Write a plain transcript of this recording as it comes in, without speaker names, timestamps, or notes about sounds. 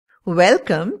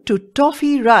Welcome to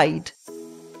Toffee Ride.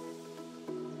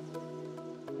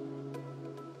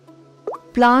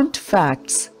 Plant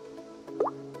facts.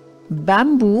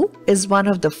 Bamboo is one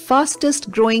of the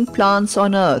fastest growing plants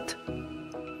on earth.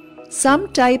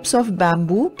 Some types of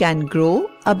bamboo can grow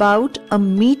about a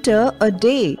meter a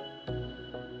day.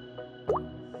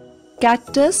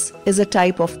 Cactus is a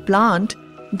type of plant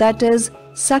that is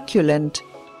succulent.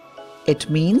 It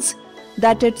means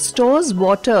that it stores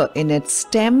water in its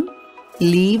stem,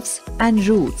 leaves and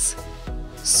roots.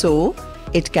 So,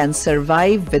 it can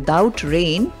survive without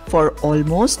rain for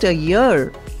almost a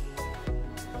year.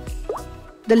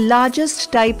 The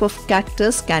largest type of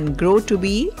cactus can grow to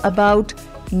be about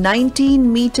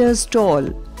 19 meters tall.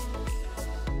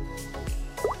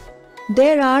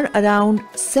 There are around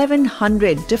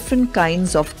 700 different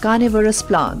kinds of carnivorous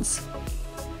plants.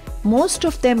 Most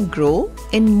of them grow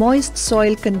in moist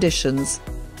soil conditions.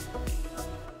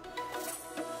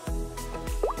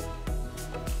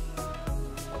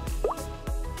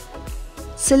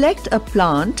 Select a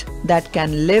plant that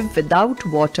can live without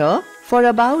water for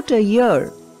about a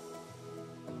year.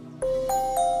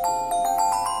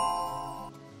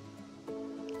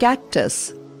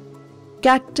 Cactus.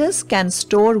 Cactus can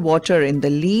store water in the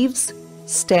leaves,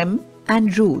 stem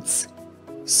and roots.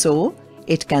 So,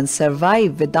 it can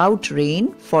survive without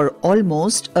rain for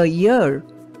almost a year.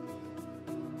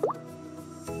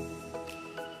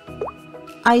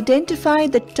 Identify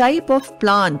the type of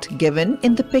plant given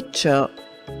in the picture.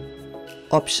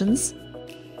 Options: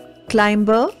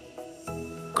 climber,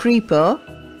 creeper,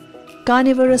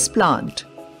 carnivorous plant.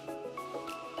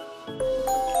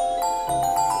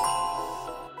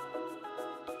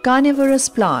 Carnivorous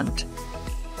plant.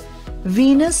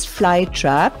 Venus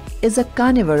flytrap is a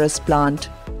carnivorous plant.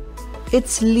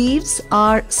 Its leaves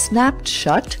are snapped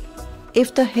shut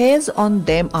if the hairs on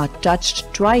them are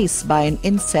touched twice by an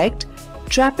insect,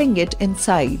 trapping it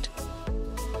inside.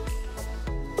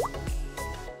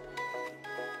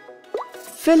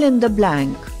 Fill in the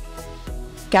blank.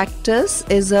 Cactus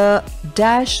is a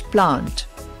dash plant.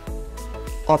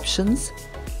 Options: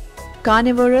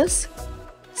 carnivorous,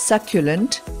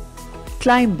 succulent,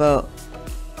 climber.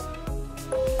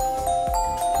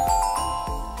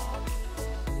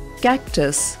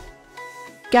 Cactus.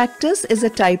 Cactus is a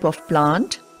type of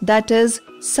plant that is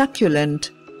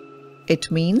succulent. It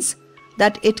means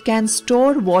that it can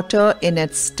store water in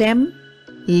its stem,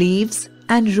 leaves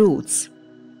and roots.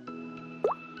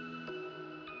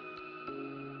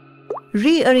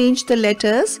 Rearrange the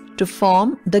letters to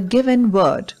form the given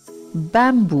word,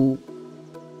 bamboo.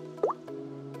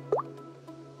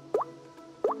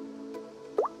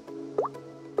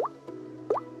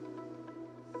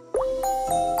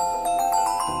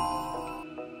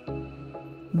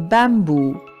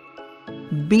 Bamboo.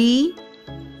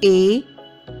 B-A-M-B-O-O.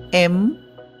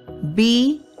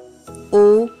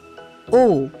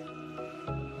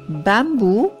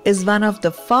 Bamboo is one of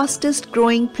the fastest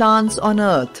growing plants on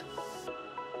earth.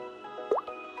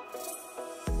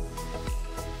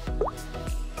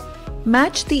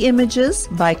 Match the images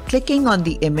by clicking on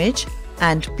the image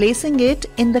and placing it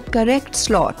in the correct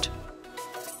slot.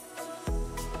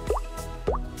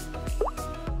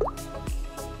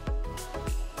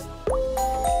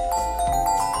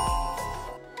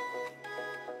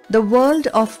 The world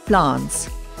of plants.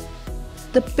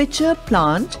 The pitcher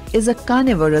plant is a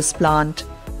carnivorous plant.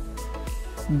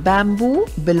 Bamboo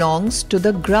belongs to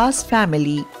the grass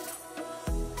family.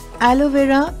 Aloe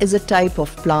vera is a type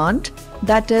of plant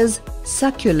that is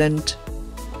succulent.